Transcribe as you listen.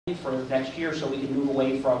for next year, so we can move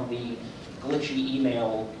away from the glitchy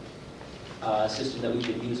email system that we've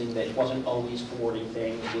been using that wasn't always forwarding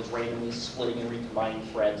things, was randomly splitting and recombining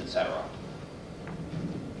threads, etc.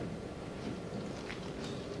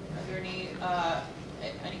 Are there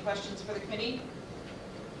any questions for the committee?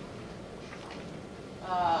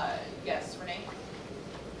 Yes, Renee.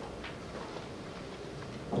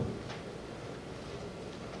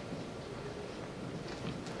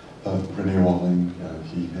 Renee Walling,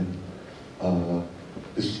 he, him.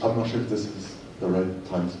 I'm not sure if this is the right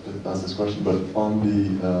time to ask this question, but on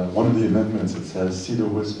the one of the amendments it says, see the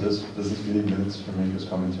WSFS business meeting minutes from English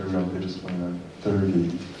commentary on pages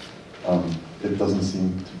 29-30. It doesn't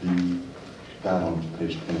seem to be that on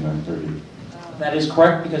page 29-30. That is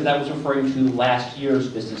correct, because that was referring to last year's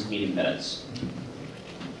business meeting minutes.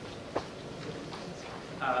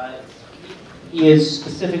 He is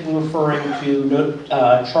specifically referring to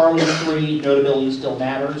Charlie 3, notability still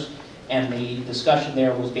matters, and the discussion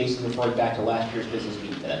there was basically referring back to last year's business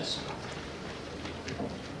meeting minutes.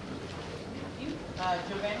 Thank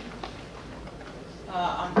you. Joanne?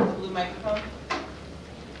 On the blue microphone.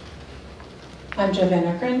 I'm Jo Van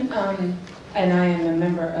Ackeren, and I am a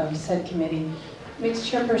member of said committee. Mixed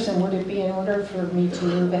Chairperson, would it be in order for me to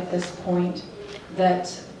move at this point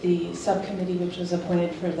that the subcommittee, which was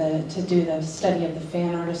appointed for to do the study of the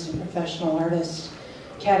fan artist and professional artist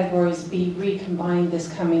categories, be recombined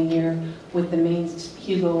this coming year with the main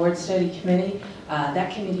Hugo Award Study Committee?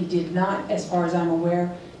 That committee did not, as far as I'm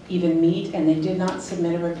aware, even meet, and they did not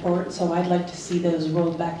submit a report, so I'd like to see those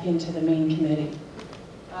rolled back into the main committee.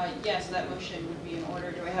 Yes, that motion would be in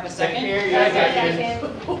order. Do I have a second? Second.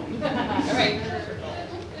 All right.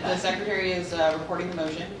 The secretary is reporting the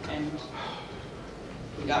motion, and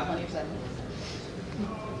we got plenty of seconds.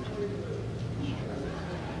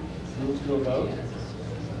 Move to a vote.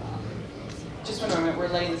 Just one moment, we're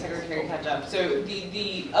letting the secretary catch up. So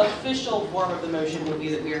the official form of the motion would be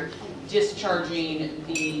that we're discharging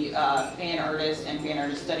the fan artist and fan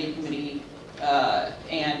artist study committee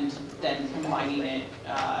and then combining it,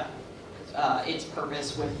 its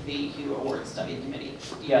purpose with the Hugo Award Study Committee.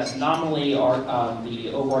 Yes, nominally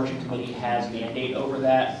the overarching committee has mandate over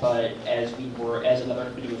that, but as another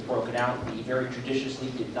committee was broken out, we very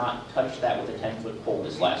judiciously did not touch that with a 10-foot pole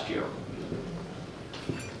this last year.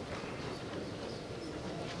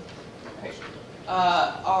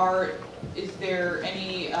 Is there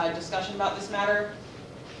any discussion about this matter?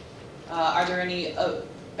 Are there any,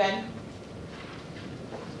 Ben?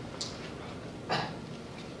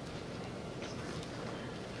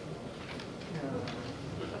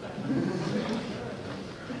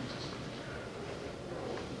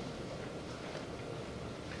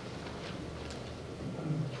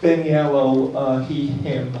 Ben Yellow, he,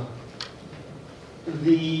 him.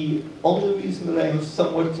 The only reason that I am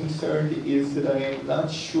somewhat concerned is that I am not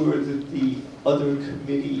sure that the other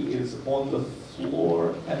committee is on the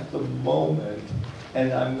floor at the moment,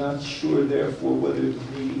 and I'm not sure, therefore, whether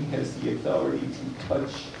the meeting has the authority to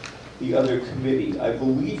touch the other committee. I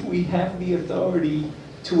believe we have the authority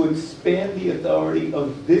to expand the authority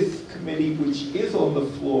of this committee, which is on the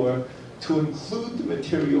floor, to include the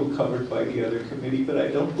material covered by the other committee, but I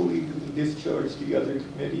don't believe that we discharge the other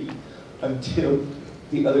committee until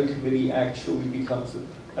the other committee actually becomes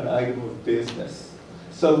an item of business.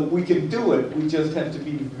 So we can do it, we just have to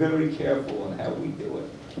be very careful on how we do it.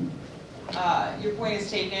 Your point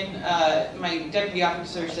is taken. My deputy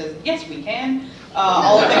officer says, yes, we can.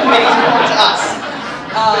 All of the committees report to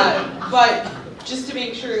us. But just to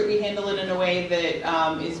make sure that we handle it in a way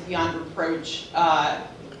that is beyond reproach,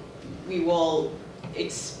 we will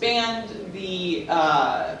expand the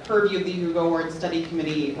purview of the Hugo Award Study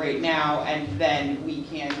Committee right now, and then we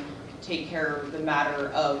can take care of the matter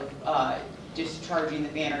of discharging the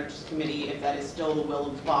fan artist committee if that is still the will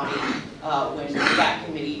of the body when that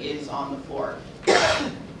committee is on the floor.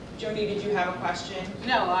 Joni, did you have a question?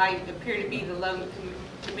 No, I appear to be the lone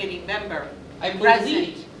committee member. I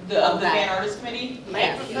believe the fan artist committee?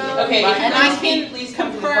 Yes. Okay, if and you're I speak, please come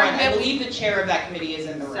to the front. I believe the chair of that committee is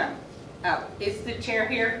in the room. Oh, is the chair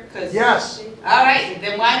here? Yes. All right,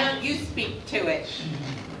 then why don't you speak to it?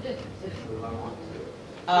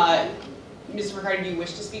 Mr. McCarty, do you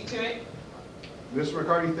wish to speak to it? Mr.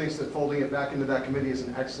 McCarty thinks that folding it back into that committee is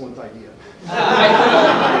an excellent idea.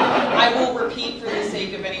 I will repeat for the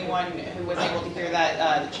sake of anyone who was able to hear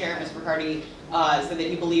that the chair, Mr. McCarty, said that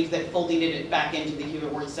he believes that folding it back into the Hugo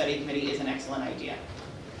Award Study Committee is an excellent idea.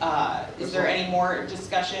 Is there any more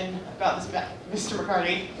discussion about this, Mr.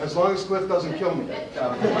 McCarty? As long as Cliff doesn't kill me.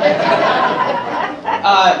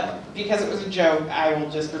 because it was a joke, I will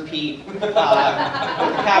just repeat, caveat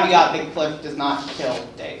that Cliff does not kill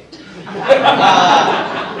Dave.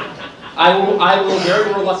 I will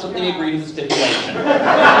very reluctantly agree to the stipulation.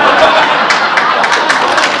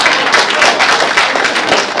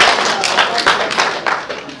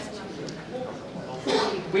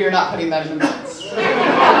 We are not putting that in the minutes. Is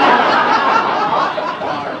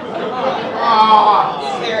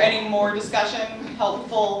there any more discussion?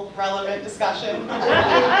 Helpful, relevant discussion?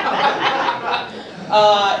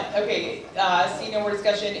 Okay, seeing no more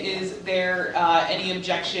discussion, is there any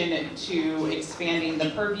objection to expanding the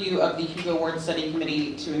purview of the Hugo Award Study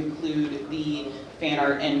Committee to include the fan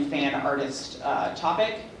art and fan artist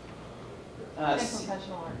topic? And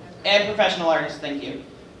professional artists. And professional artists, thank you.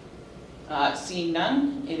 Seeing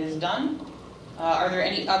none, it is done. Are there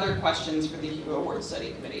any other questions for the Hugo Award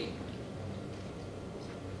Study Committee?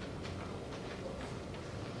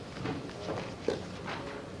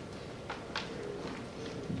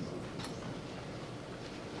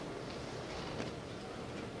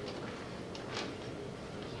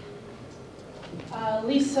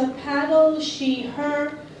 Lisa Paddle, she,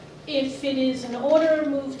 her. If it is in order,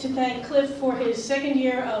 move to thank Cliff for his second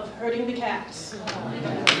year of herding the cats. It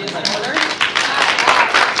is in order.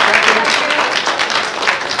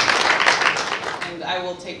 And I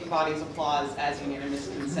will take the body's applause as unanimous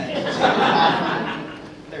consent to offer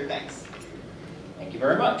their thanks. Thank you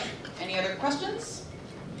very much. Any other questions?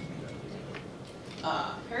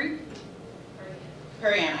 Perry?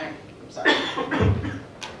 Perry Ann, I'm sorry.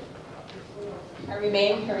 I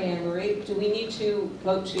remain Harry Ann Marie. Do we need to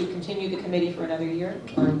vote to continue the committee for another year,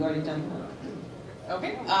 or have we already done that?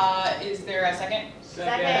 Okay, is there a second?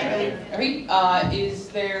 Second. Okay, is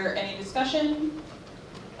there any discussion?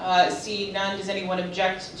 Seeing none, does anyone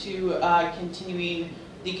object to continuing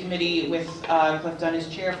the committee with Cliff Dunn as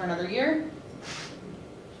chair for another year?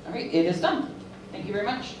 All right, it is done. Thank you very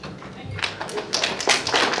much.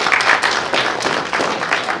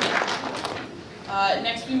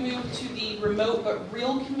 Next, we move to the Remote But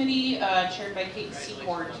Real Committee, chaired by Kate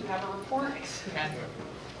Secord. Do you have a report?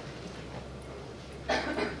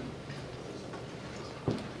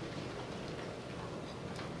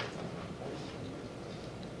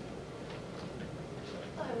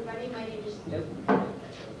 Hello, everybody. My name is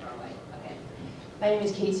My name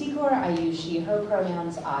is Kate Secor. I use she, her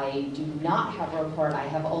pronouns. I do not have a report. I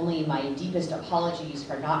have only my deepest apologies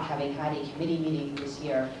for not having had a committee meeting this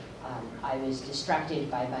year. I was distracted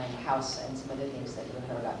by buying a house and some other things that you'll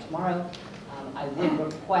hear about tomorrow. I would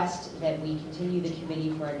request that we continue the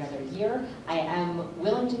committee for another year. I am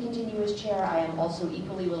willing to continue as chair. I am also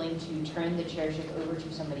equally willing to turn the chairship over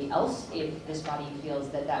to somebody else if this body feels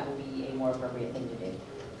that that will be a more appropriate thing to do.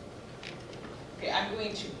 Okay, I'm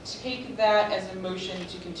going to take that as a motion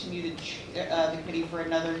to continue the committee for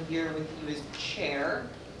another year with you as chair.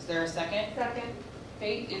 Is there a second? Second.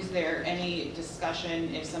 Okay, is there any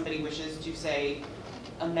discussion if somebody wishes to say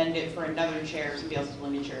amend it for another chair, somebody else is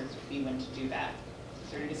willing to chair, be willing to do that? Is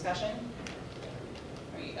there any discussion?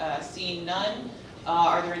 All right, seeing none,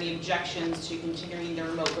 are there any objections to continuing the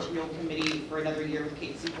Remote But Real Committee for another year with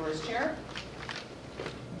Kate Secor as chair?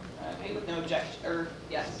 Okay, with no objection, or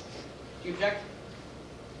yes? Do you object?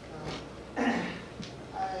 I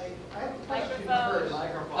have a question first.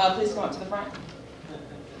 Please come up to the front.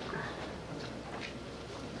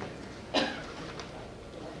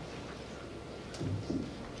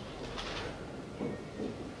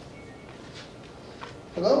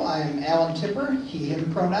 Hello, I'm Alan Tipper, he,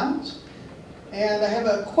 him pronouns. And I have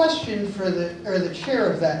a question for the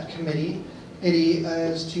chair of that committee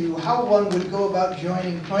as to how one would go about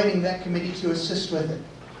joining that committee to assist with it.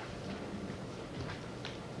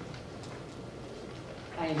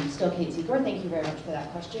 I am still Kate Secor. Thank you very much for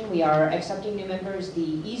that question. We are accepting new members.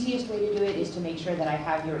 The easiest way to do it is to make sure that I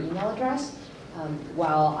have your email address.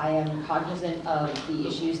 While I am cognizant of the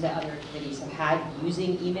issues that other committees have had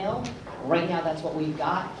using email, right now that's what we've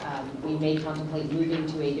got. We may contemplate moving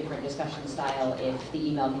to a different discussion style if the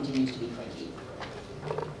email continues to be cranky.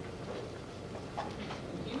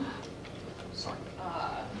 Thank you. Sorry.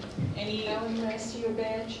 Any? Alan, can I see your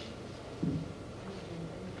badge?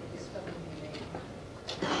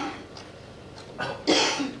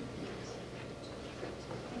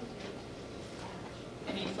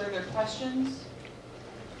 Any further questions?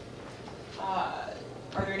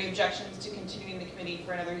 Are there any objections to continuing the committee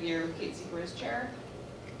for another year with Kate Secor as chair?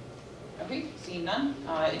 Okay, seeing none,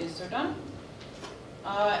 it is so done.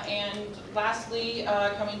 And lastly,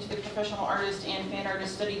 coming to the Professional Artist and Fan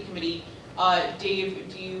Artist Study Committee, Dave,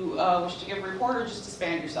 do you wish to give a report or just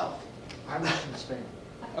disband yourself? I wish to disband.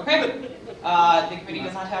 Okay, the committee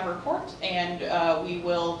does not have a report, and we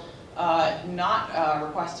will not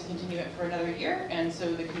request to continue it for another year, and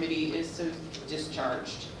so the committee is so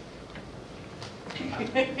discharged.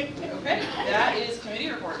 Okay, that is committee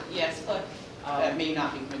report. Yes, Cliff? That may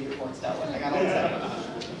not be committee reports dealt with. I got all that.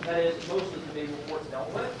 That is mostly committee reports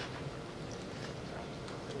dealt with.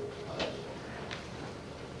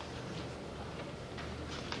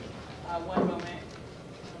 One moment.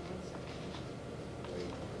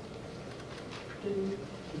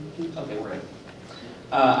 Okay, we're ready.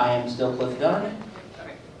 I am still Cliff Dunn.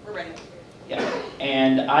 Okay, we're ready. Yeah,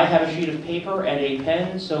 and I have a sheet of paper and a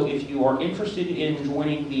pen, so if you are interested in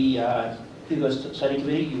joining the Hugo Study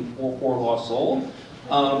Committee, you poor lost soul,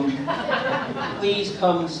 please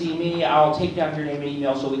come see me. I'll take down your name and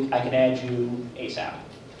email so I can add you ASAP.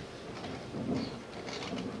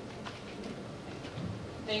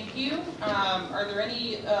 Thank you. Are there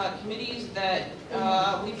any committees that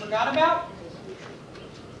we forgot about?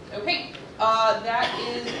 Okay, that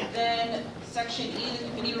is then section E, the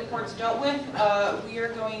committee reports dealt with. We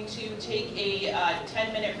are going to take a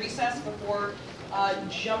 10-minute recess before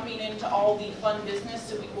jumping into all the fun business,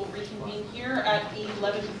 so we will reconvene here at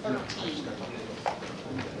 11:13.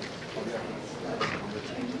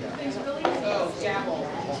 Thanks, Billy. Oh, gavel.